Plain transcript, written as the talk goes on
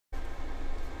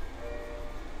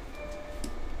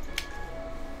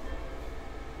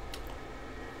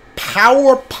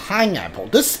Power pineapple.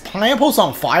 This pineapple's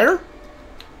on fire?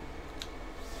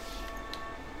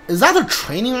 Is that a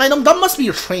training item? That must be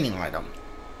a training item.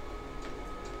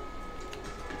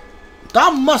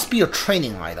 That must be a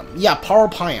training item. Yeah, power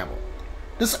pineapple.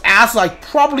 This adds like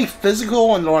probably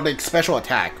physical and or like special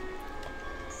attack.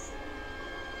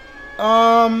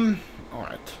 Alright.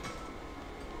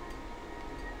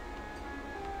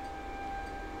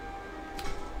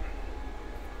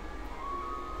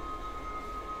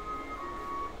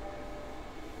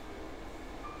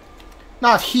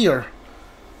 Not here.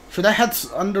 Should I head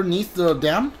underneath the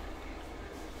dam?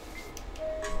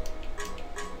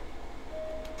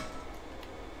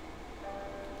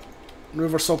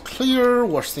 River so clear,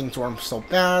 worse things weren't so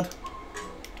bad.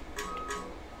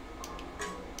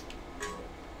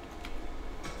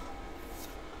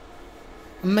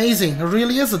 Amazing, there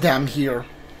really is a dam here.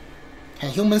 Can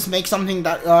humans make something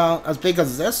that as big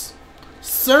as this?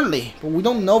 Certainly, but we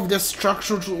don't know if this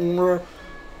structure were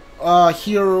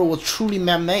here was truly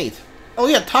man-made. Oh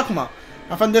yeah, Takuma.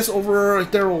 I found this over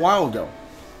there a while ago.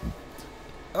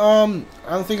 I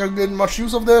don't think I did much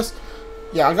use of this.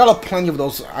 Yeah, I got a plenty of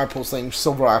those apples things,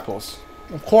 silver apples.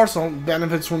 Of course, some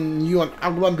benefits from you and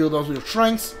Agron build up your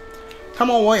strengths. Come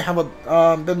on, boy, have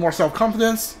a bit more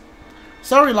self-confidence.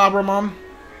 Sorry, Labramon.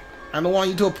 I don't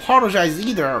want you to apologize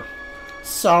either.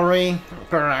 Sorry.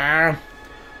 You're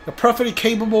perfectly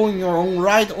capable in your own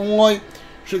right, only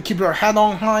should keep your head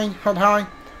on high.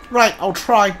 Right, I'll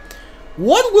try.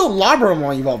 What will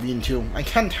Labramon evolve into? I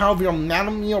can't tell if you're mad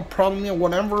at me or proud of me or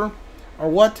whatever. Or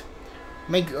what?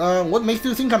 What makes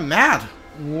you think I'm mad?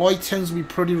 Lloyd tends to be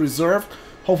pretty reserved.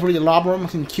 Hopefully Labramon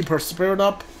can keep her spirit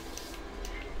up.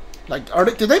 Like,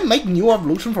 did they make new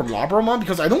evolution for Labramon?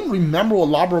 Because I don't remember what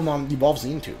Labramon evolves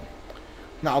into.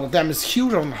 Now, the dam is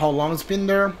huge. I don't know how long it's been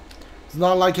there. It's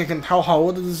not like I can tell how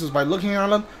old it is just by looking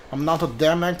at it. I'm not a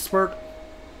dam expert.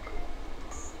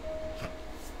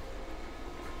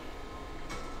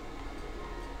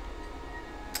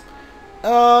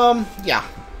 Yeah.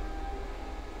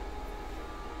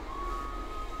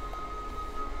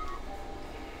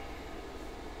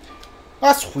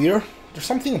 That's weird. There's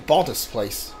something about this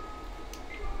place.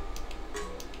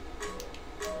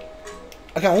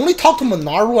 I can only talk to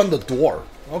Minaru and the door.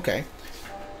 Okay.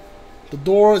 The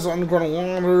door is underground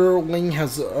water. Wing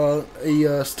has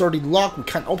a sturdy lock. We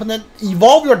can't open it.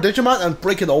 Evolve your Digimon and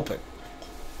break it open.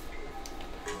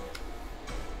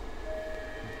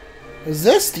 Is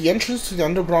this the entrance to the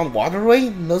underground waterway?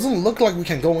 Doesn't look like we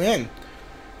can go in.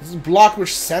 Is it blocked with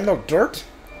sand or dirt?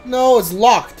 No, it's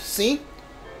locked. See?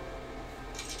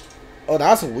 Oh,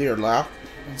 that's a weird lock.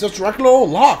 It's just regular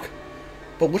old lock,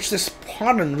 but which this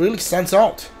pattern really stands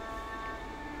out.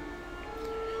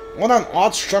 What an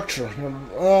odd structure.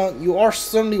 You are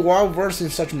certainly well versed in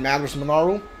such matters,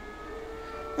 Minaru.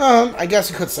 I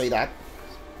guess you could say that.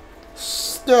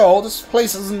 Still, this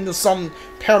place isn't in some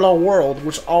parallel world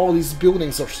which all these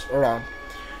buildings are around.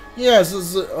 Yes,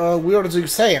 it's weird as you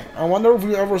say. I wonder if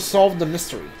we ever solved the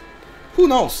mystery. Who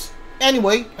knows?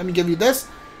 Anyway, let me give you this.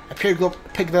 I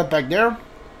picked that back there.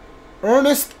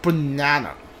 Earnest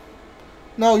banana.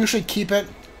 No, you should keep it.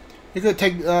 You could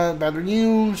take better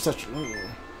news, such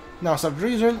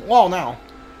reason. Well, now,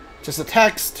 just a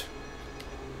text.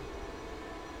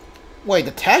 Wait,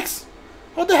 the text?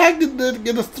 How the heck did it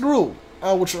get through?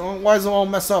 Why is it all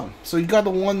messed up? So you got the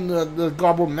one, the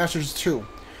garbled message too.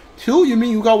 Two? You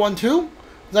mean you got one too?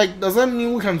 Like, does that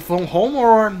mean we can phone home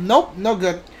or nope? No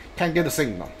good. Can't get a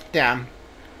signal. Damn.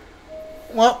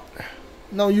 Well,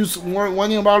 no use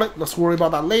worrying about it. Let's worry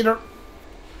about that later.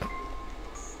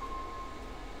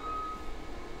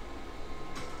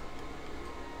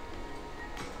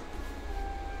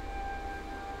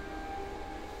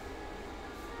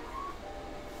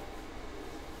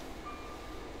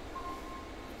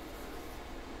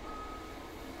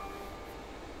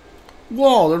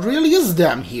 Whoa, there really is a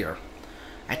dam here.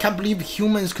 I can't believe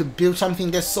humans could build something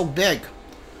that's so big.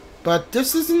 But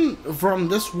this isn't from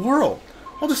this world.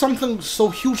 How did something so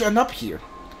huge end up here?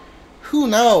 Who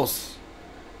knows?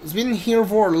 It's been here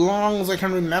for as long as I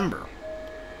can remember.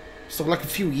 So like a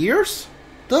few years?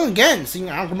 Then again, seeing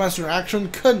Aquaman's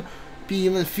reaction could be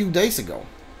even a few days ago.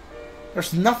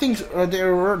 There's nothing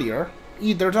there earlier.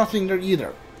 There's nothing there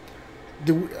either.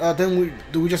 Do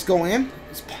we just go in?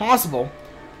 It's possible.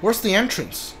 Where's the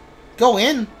entrance? Go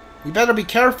in? We better be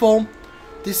careful.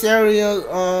 This area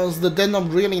is the den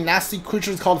of really nasty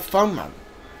creatures called Funman.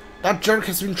 That jerk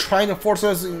has been trying to force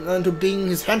us into being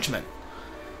his henchmen.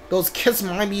 Those kids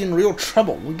might be in real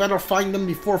trouble. We better find them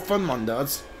before Funman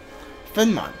does.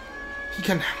 Funman. He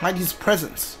can hide his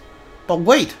presence. But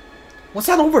wait! What's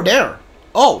that over there?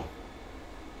 Oh!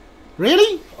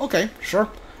 Really? Okay, sure.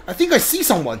 I think I see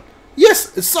someone.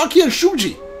 Yes, it's Saki and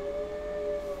Shuji.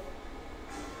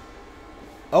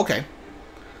 Okay.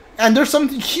 And there's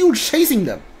something huge chasing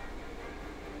them.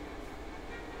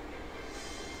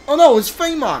 Oh no, it's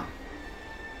Feynman.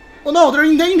 Oh no, they're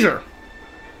in danger.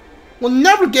 We'll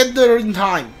never get there in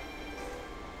time.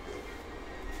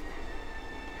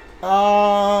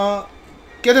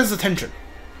 Get his attention.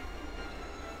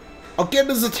 I'll get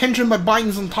his attention by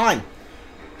buying some time.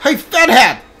 Hey,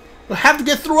 fathead! You'll have to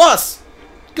get through us.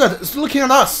 Good, it's looking at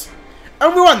us.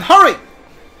 Everyone, hurry!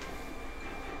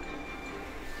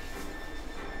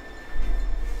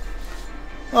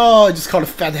 Oh, I just called it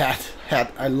fathead.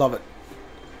 I love it.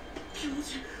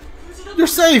 You're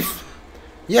safe.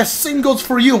 Yes, same goes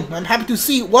for you. I'm happy to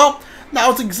see. Well,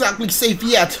 now it's exactly safe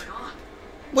yet.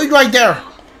 Wait right there.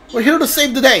 We're here to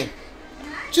save the day.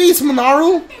 Jeez,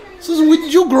 Manaru. Since when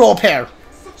did you grow up here?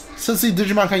 Since the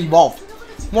Digimon can evolve.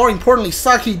 More importantly,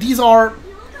 Saki, these are...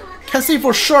 Can't say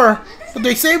for sure, but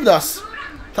they saved us.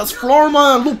 That's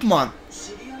Florma and Loopmon.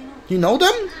 You know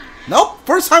them? Nope,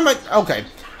 first time Okay.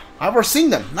 I've never seen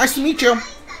them. Nice to meet you.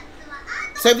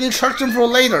 Save the instruction for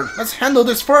later. Let's handle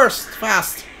this first.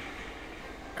 Fast.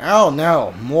 Oh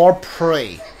no, more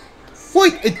prey.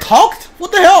 Wait, it talked?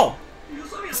 What the hell?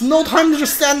 It's no time to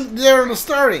just stand there and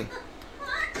staring.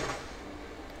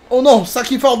 Oh no,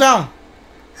 Saki fell down.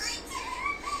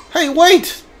 Hey,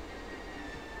 wait!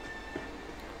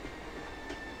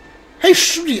 Hey,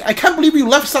 Shuji, I can't believe you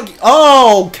left Saki.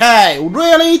 Oh, okay,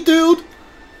 really, dude?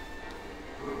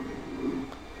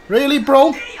 Really,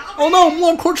 bro? Oh no,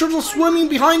 more creatures are swimming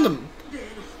behind them.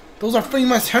 Those are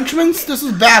famous henchmen? This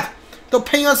is bad. They'll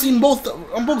pay us on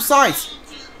both sides.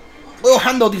 We'll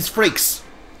handle these freaks.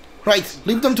 Right,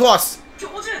 leave them to us.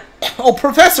 Oh,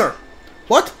 Professor!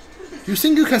 What? You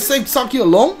think you can save Saki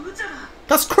alone?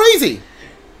 That's crazy!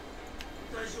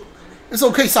 It's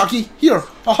okay, Saki. Here,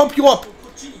 I'll help you up.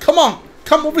 Come on,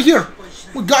 come over here.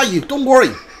 We got you, don't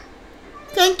worry.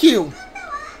 Thank you.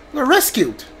 We're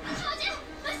rescued.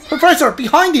 Professor,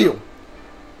 behind you!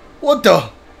 What the?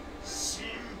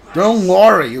 Don't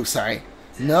worry, you say.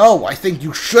 No, I think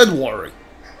you should worry.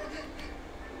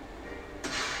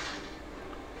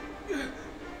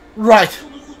 Right.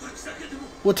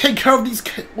 We'll take care of these.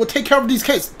 We'll take care of these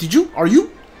kids. Did you? Are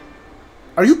you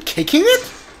kicking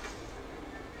it?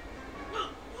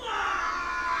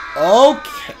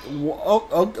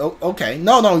 Okay. Okay.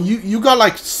 No. You got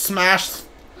like smashed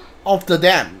off the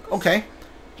dam. Okay.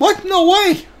 What? No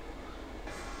way.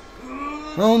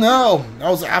 Oh no. That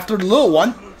was after the little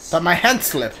one. But my hand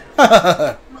slipped.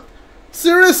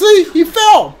 Seriously? He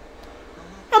fell.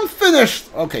 I'm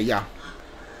finished. Okay. Yeah.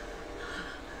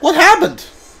 What happened?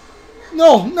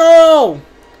 No!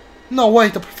 No way,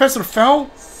 the professor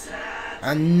fell?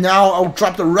 And now I'll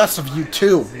drop the rest of you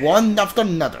too, one after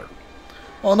another.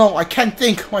 Oh no, I can't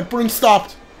think, my brain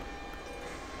stopped.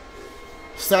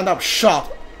 Stand up,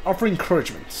 shop. Offer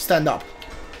encouragement, stand up.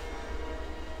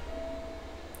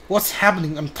 What's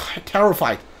happening? I'm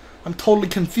terrified. I'm totally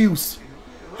confused.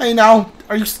 Hey now,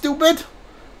 are you stupid?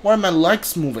 Why are my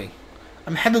legs moving?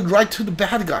 I'm headed right to the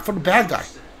bad guy,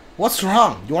 What's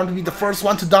wrong? You want to be the first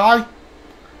one to die?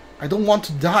 I don't want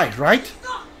to die, right?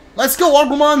 Let's go,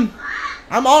 Labramon!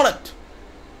 I'm on it!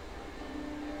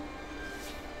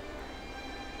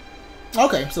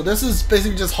 Okay, so this is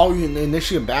basically just how you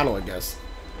initiate battle, I guess.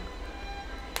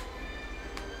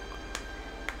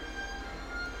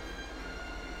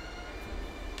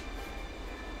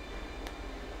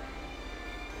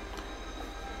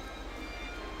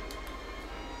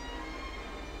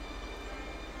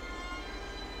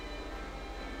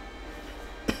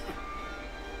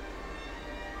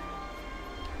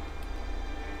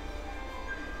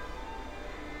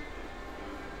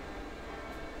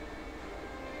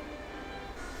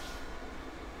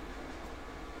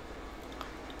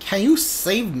 Can you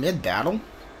save mid-battle?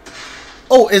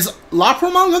 Oh, is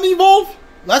Labramon gonna evolve?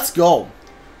 Let's go.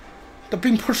 They're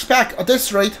being pushed back at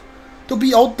this rate.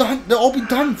 They'll all be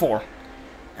done for.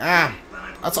 Ah,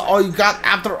 that's all you got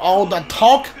after all that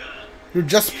talk? You're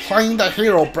just playing the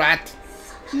hero, brat.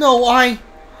 No,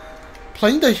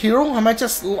 playing the hero? Am I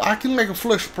just acting like a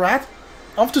foolish brat?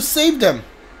 I have to save them.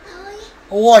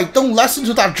 Oi, don't listen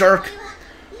to that jerk.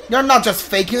 You're not just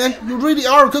faking it. You really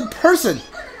are a good person.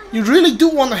 You really do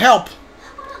want to help.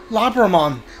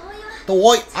 Labramon. The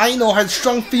boy I know has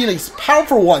strong feelings,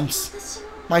 powerful ones.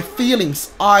 My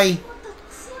feelings, I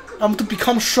want to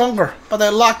become stronger, but I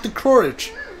lack the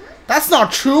courage. That's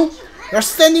not true. You're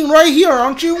standing right here,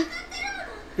 aren't you?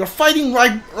 You're fighting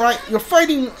You're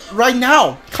fighting right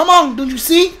now. Come on, don't you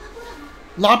see?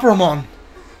 Labramon.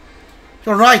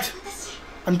 You're right.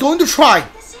 I'm going to try.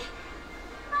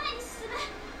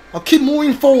 I'll keep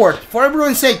moving forward, for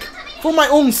everyone's sake, for my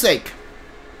own sake.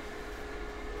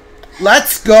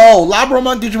 Let's go!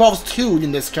 Labramon Digivolves 2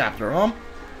 in this chapter, huh?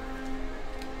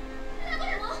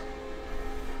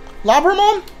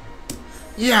 Labramon?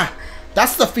 Yeah,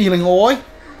 that's the feeling, Oi.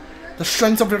 The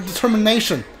strength of your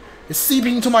determination is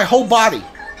seeping into my whole body.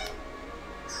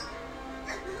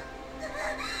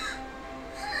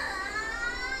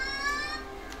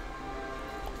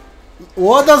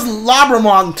 What does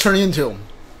Labramon turn into?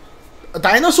 A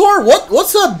dinosaur?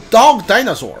 What's a dog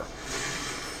dinosaur?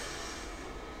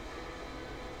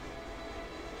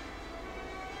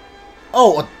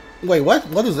 Oh, wait, what?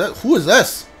 What is that? Who is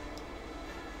this?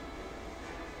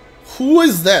 Who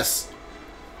is this?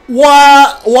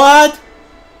 What? What?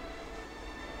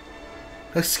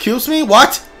 Excuse me?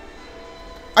 What?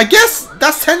 I guess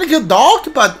that's technically a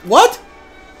dog, but what?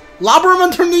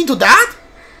 Labramon turned into that?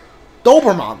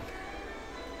 Doberman.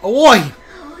 Oi.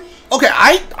 Okay,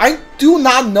 I do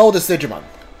not know this Digimon.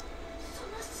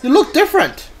 You look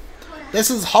different. This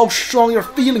is how strong your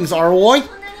feelings are, Oi.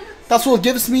 That's what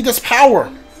gives me this power.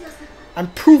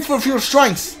 I'm proof of your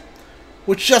strength.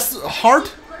 With just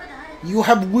heart, you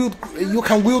can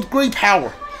wield great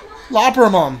power.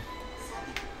 Labramon.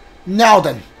 Now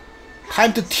then,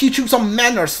 time to teach you some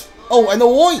manners. Oh, and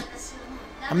Oi.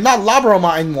 I'm not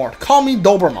Labramon anymore. Call me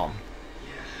Doberman.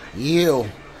 You.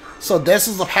 So this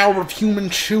is the power of human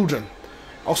children.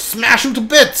 I'll smash you to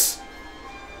bits.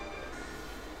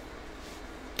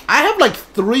 I have like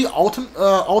 3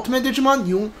 ultimate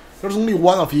Digimon. There's only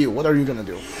one of you. What are you gonna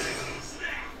do?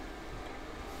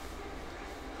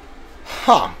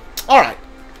 Huh. Alright.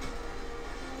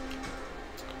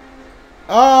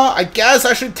 I guess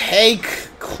I should take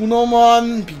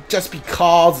Kunomon just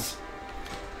because.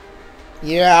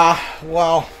 Yeah,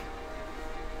 well.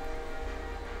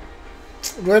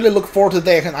 Really look forward to the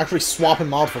day I can actually swap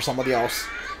him out for somebody else.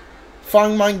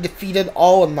 Flying Mind defeated,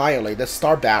 all annihilated.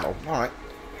 Start battle. Alright.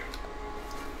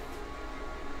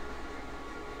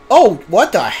 Oh,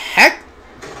 what the heck?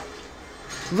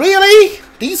 Really?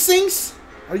 These things?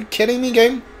 Are you kidding me,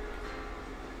 game?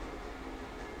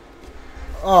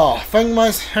 Oh, Fang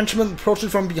Mind's henchman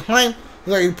approaches from behind.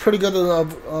 Like pretty good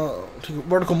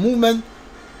vertical movement.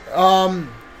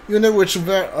 Unit which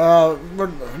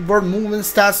word movement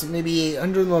stats maybe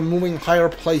 100 when moving higher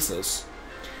places.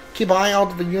 Keep an eye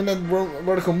out for the unit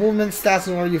vertical movement stats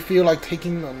whenever you feel like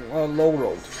taking a low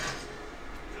road.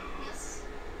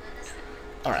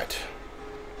 Alright.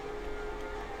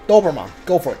 Doberman,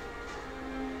 go for it.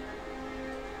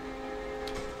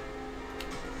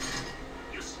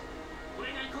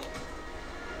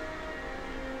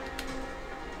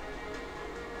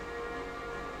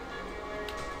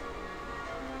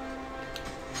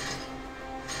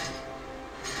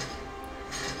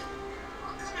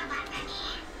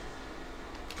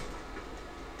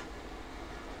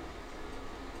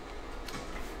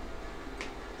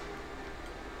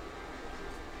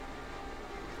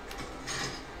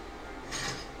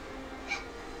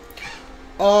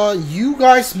 You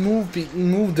guys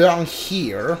move down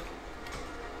here.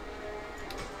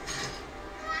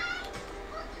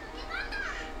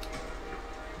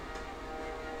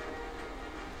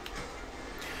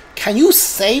 Can you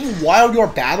save while you're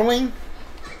battling?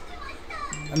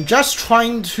 I'm just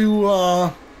trying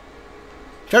to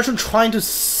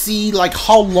see like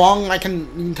how long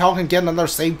until I can get another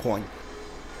save point.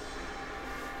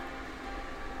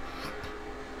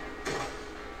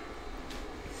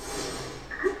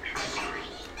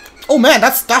 Oh man,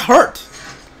 that hurt.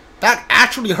 That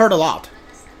actually hurt a lot.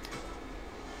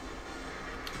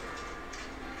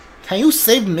 Can you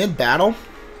save mid-battle?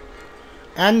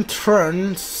 And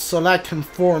turn, select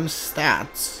conform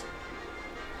stats.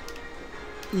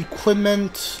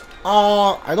 Equipment.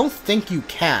 I don't think you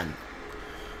can.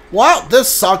 Well, this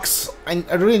sucks. I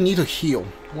really need to heal.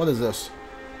 What is this?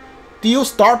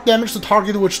 Deals dark damage to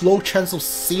target with low chance of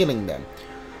sealing them.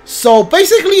 So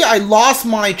basically, I lost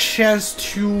my chance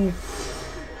to.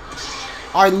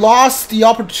 I lost the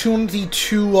opportunity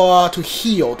to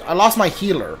heal. I lost my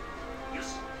healer.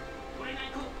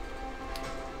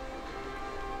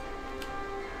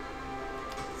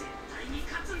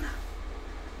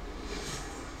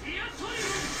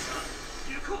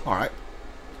 All right.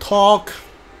 Talk.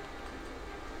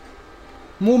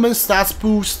 Movement stats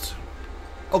boost.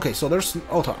 Okay, so there's.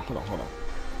 Oh, hold on.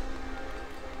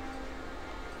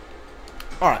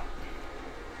 Alright.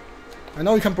 I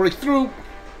know you can break through.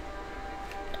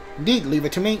 Indeed, leave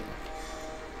it to me.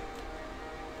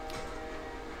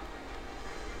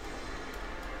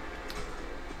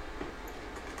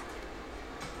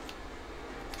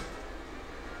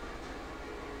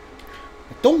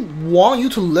 don't want you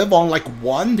to live on like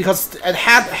 1 because it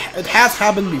has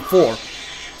happened before.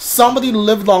 Somebody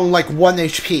lived on like 1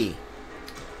 HP.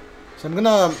 So I'm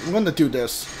gonna do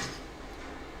this.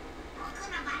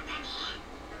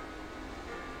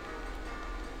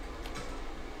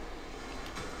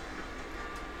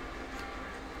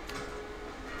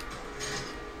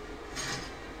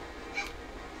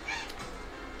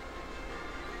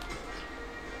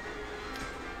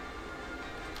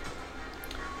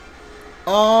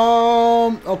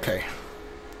 Okay.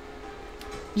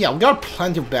 Yeah, we got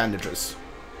plenty of bandages.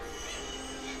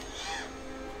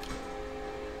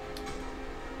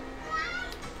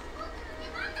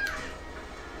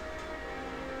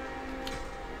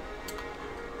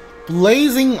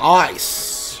 Blazing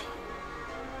Ice.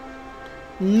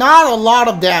 Not a lot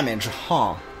of damage,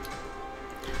 huh?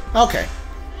 Okay.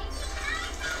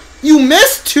 You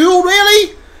missed too,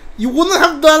 really? You wouldn't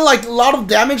have done like a lot of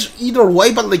damage either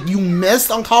way, but like you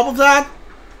missed on top of that?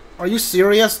 Are you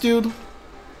serious, dude?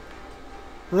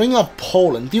 Ring of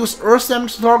Pollen. Deals earth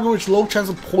damage to target with low chance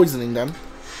of poisoning them.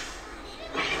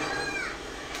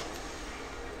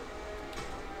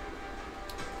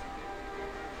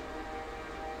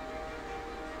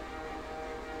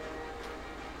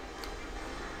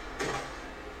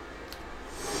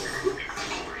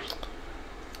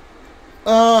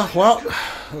 Well,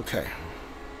 okay.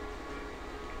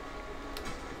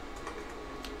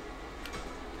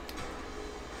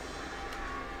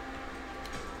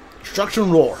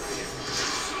 Destruction Roar.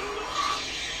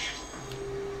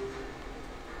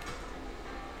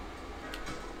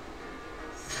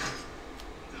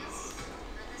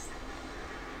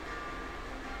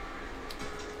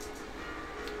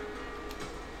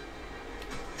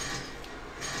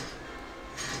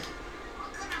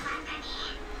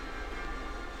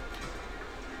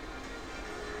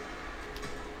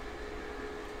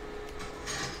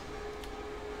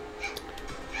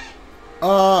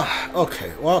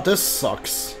 Okay, well, this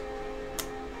sucks.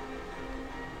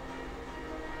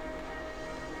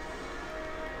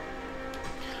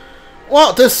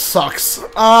 Well, this sucks.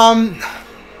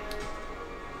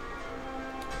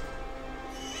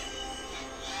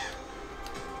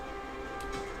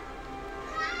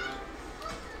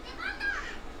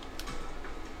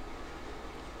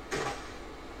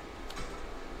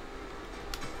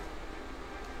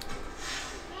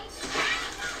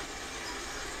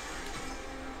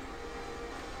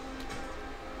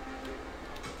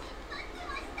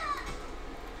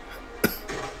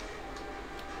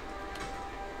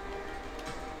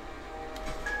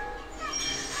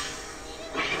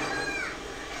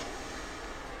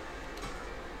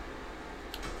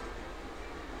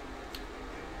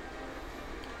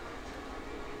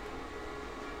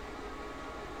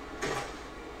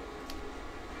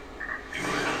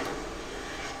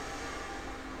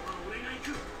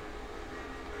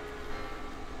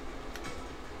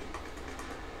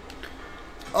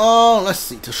 Let's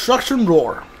see. Destruction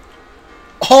Roar.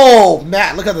 Oh,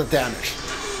 man, look at the damage.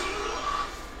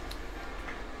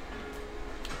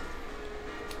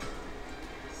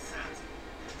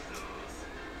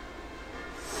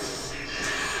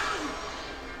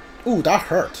 Ooh, that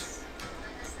hurt.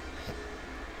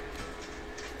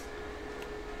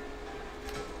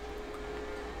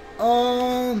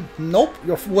 Nope,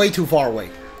 you're way too far away.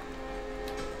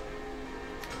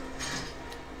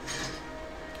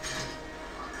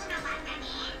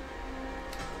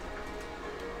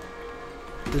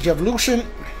 Digivolution.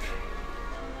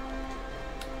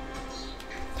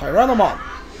 Tyrannomon.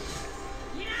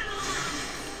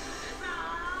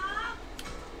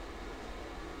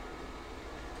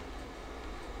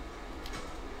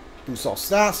 Boost all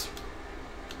stats.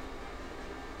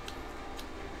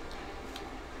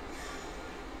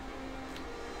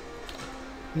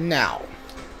 Now,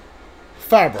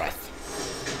 Fire Breath.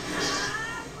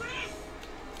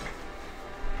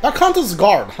 That counts as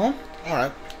guard, huh?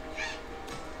 Alright.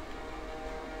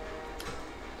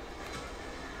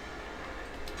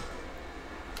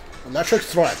 Electric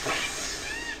Threat.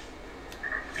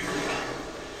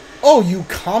 Oh, you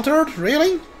countered?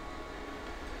 Really?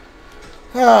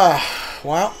 Ah,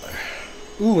 well.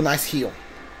 Ooh, nice heal.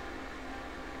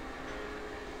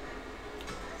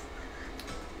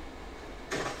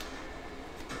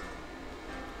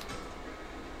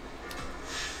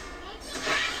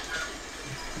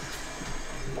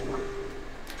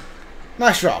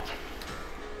 Nice job.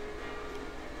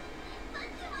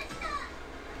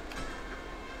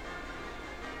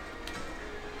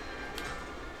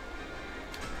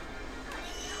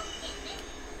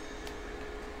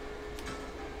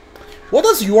 What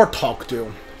does your talk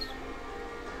do?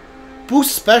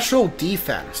 Boost special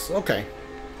defense. Okay.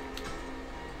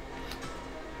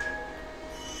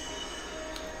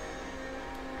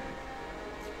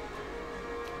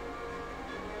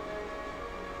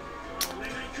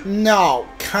 Now,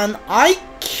 can I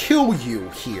kill you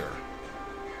here?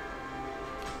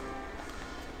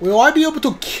 Will I be able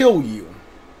to kill you?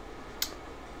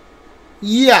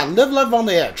 Yeah, live life on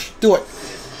the edge. Do it.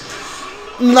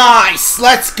 Nice!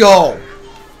 Let's go!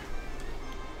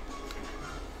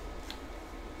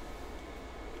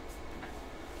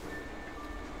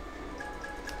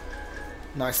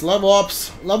 Nice level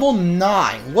ups. Level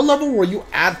 9. What level were you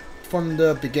at from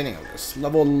the beginning of this?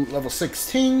 Level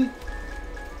 16.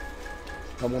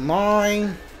 Level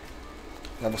 9.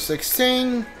 Level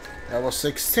 16. Level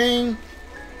 16.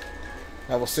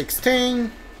 Level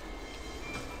 16.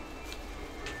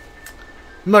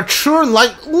 Mature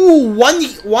light. Ooh,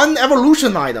 one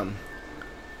evolution item.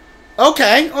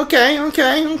 Okay.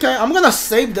 I'm gonna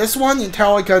save this one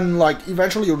until I can like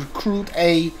eventually recruit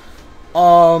a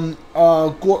what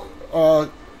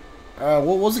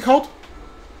was it called?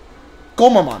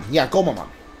 Gomamon. Yeah, Gomamon.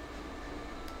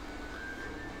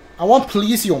 I want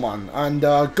Policiomon, and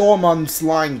Goemon's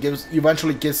line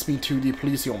eventually gets me to the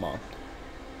Policiomon.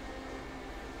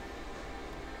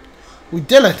 We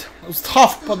did it! It was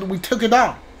tough, but we took it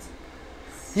out.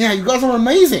 Yeah, you guys are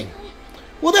amazing!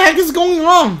 What the heck is going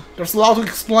on? There's a lot to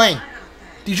explain.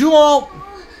 Did you all...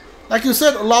 Like you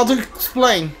said, a lot to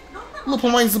explain.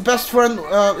 Labramon is best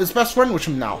friend with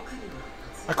him now.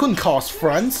 I couldn't call us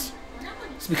friends.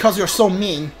 It's because you're so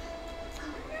mean.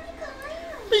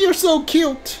 But you're so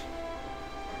cute.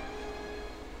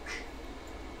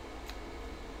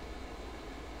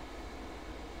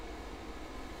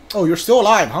 Oh, you're still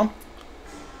alive, huh?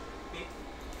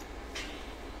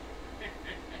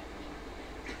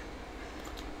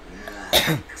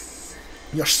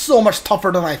 You're so much tougher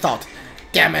than I thought.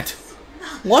 Damn it.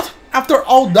 What? After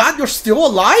all that, you're still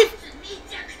alive?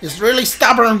 It's really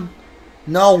stubborn.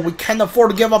 No, we can't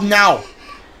afford to give up now.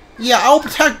 Yeah, I'll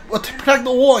protect the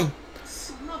boy.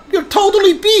 You're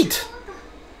totally beat.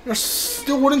 You're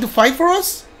still willing to fight for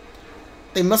us?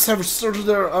 They must have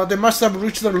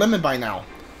reached their limit by now.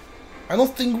 I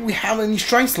don't think we have any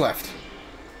strength left.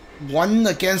 One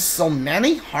against so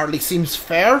many? Hardly seems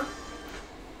fair.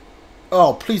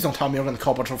 Oh, please don't tell me you're gonna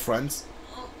call a bunch of friends.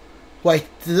 Wait,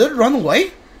 did it run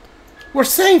away? We're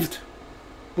saved!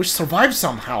 We survived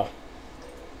somehow.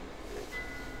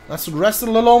 Let's rest a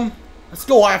little. Let's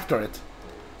go after it.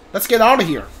 Let's get out of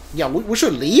here. Yeah, we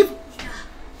should leave?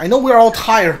 I know we're all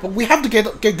tired, but we have to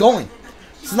get going.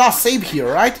 It's not safe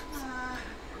here, right?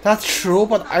 That's true,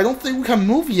 but I don't think we can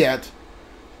move yet.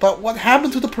 But what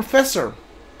happened to the professor?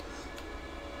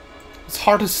 It's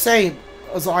hard to say.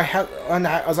 As I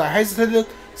hesitated,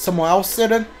 someone else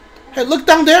said it. Hey, look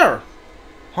down there!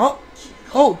 Huh?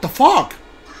 Oh, the fog!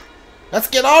 Let's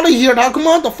get out of here now, come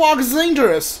on, the fog is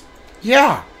dangerous!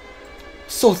 Yeah!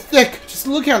 So thick, just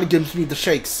looking at it gives me the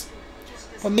shakes.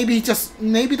 But maybe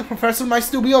the professor might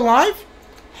still be alive?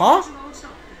 Huh?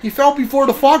 He fell before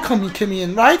the fog came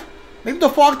in, right? Maybe the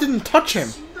fog didn't touch him.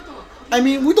 I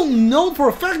mean, we don't know for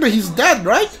a fact that he's dead,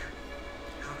 right?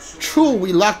 True,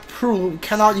 we lack proof. We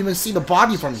cannot even see the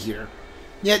body from here.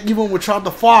 Yet, even without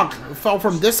the fog, it fell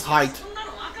from this height.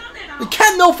 We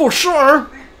can't know for sure.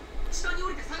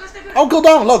 I'll go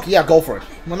down. Look, yeah, go for it.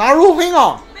 Manaru, hang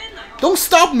on. Don't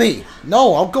stop me.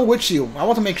 No, I'll go with you. I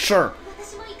want to make sure.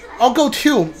 I'll go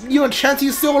too. You and Chanty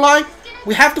is still alive?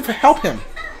 We have to help him.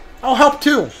 I'll help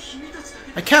too.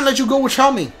 I can't let you go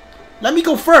without me. Let me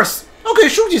go first. Okay,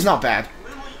 Shuji's not bad.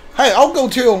 Hey, I'll go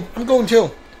too. I'm going too.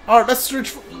 Alright, let's search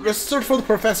for the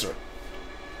professor.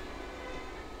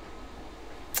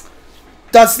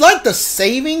 Does like the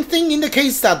saving thing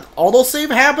indicates that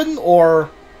autosave happened, or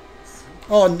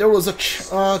oh, and there was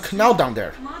a canal down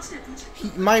there. He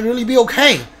might really be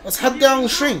okay. Let's head down the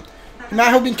stream. He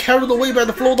might have been carried away by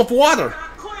the flow of water.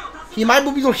 He might be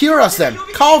able to hear us then.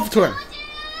 Call to him.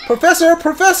 Professor,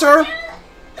 Professor!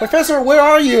 Professor, where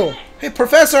are you? Hey,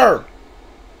 Professor!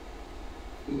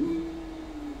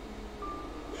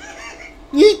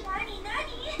 Yeet.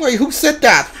 Wait, who said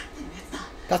that?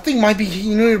 That thing might be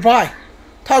nearby.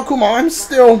 Takuma, I'm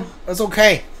still... It's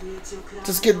okay.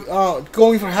 Just get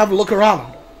going for have a look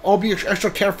around. I'll be extra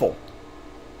careful.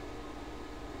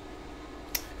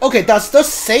 Okay, does the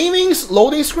savings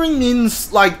loading screen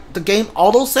means like the game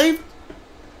auto-save?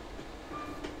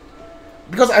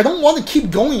 Because I don't want to keep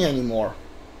going anymore.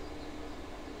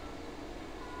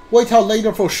 Wait till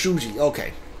later for Shuji.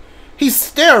 Okay.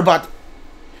 He's there, but...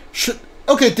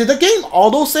 Okay, did the game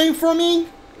auto-save for me?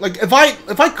 Like, if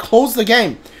I close the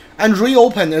game and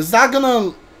reopen, is that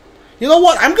gonna... You know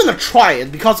what? I'm gonna try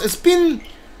it, because it's been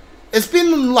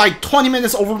like 20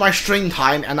 minutes over my stream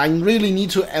time, and I really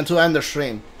need to end the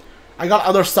stream. I got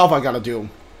other stuff I gotta do.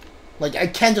 Like, I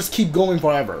can't just keep going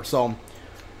forever, so...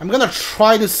 I'm gonna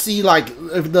try to see like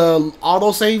if the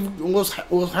autosave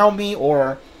will help me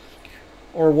or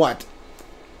what.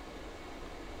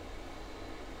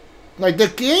 Like the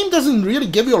game doesn't really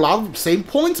give you a lot of save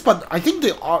points, but I think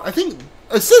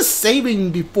it says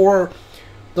saving before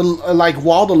the like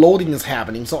while the loading is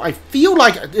happening, so I feel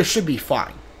like it should be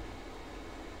fine.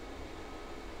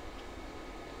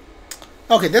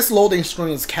 Okay, this loading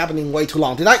screen is happening way too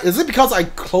long. Is it because I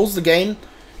closed the game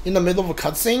in the middle of a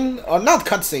cutscene? Or not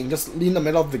cutscene, just in the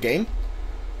middle of the game?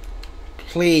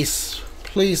 Please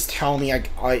tell me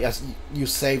you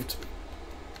saved.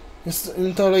 It's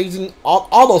installation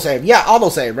autosave. Yeah,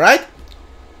 autosave, right?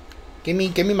 Give me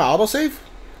my autosave.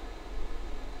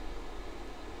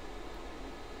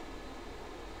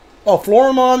 Oh,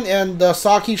 Labramon and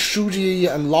Saki,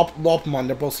 Shuji, and Labramon,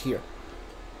 they're both here.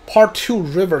 Part 2,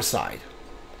 Riverside.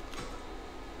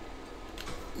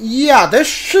 Yeah, this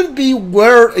should be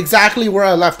exactly where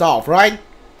I left off, right?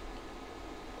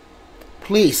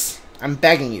 Please, I'm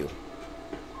begging you.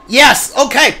 Yes,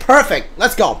 okay, perfect.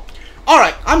 Let's go.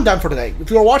 Alright, I'm done for today. If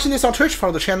you're watching this on Twitch,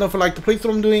 follow the channel if you like the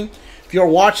playthrough I'm doing. If you're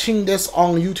watching this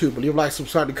on YouTube, leave a like,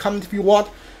 subscribe, and comment if you want.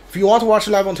 If you want to watch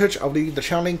it live on Twitch, I'll leave the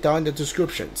channel link down in the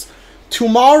descriptions.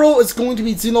 Tomorrow is going to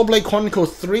be Xenoblade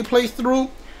Chronicles 3 playthrough.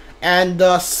 And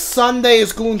Sunday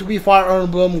is going to be Fire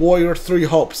Emblem Warrior 3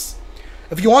 Hopes.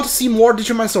 If you want to see more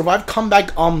Digimon Survive, come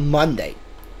back on Monday.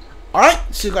 Alright,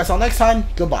 see you guys all next time.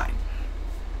 Goodbye.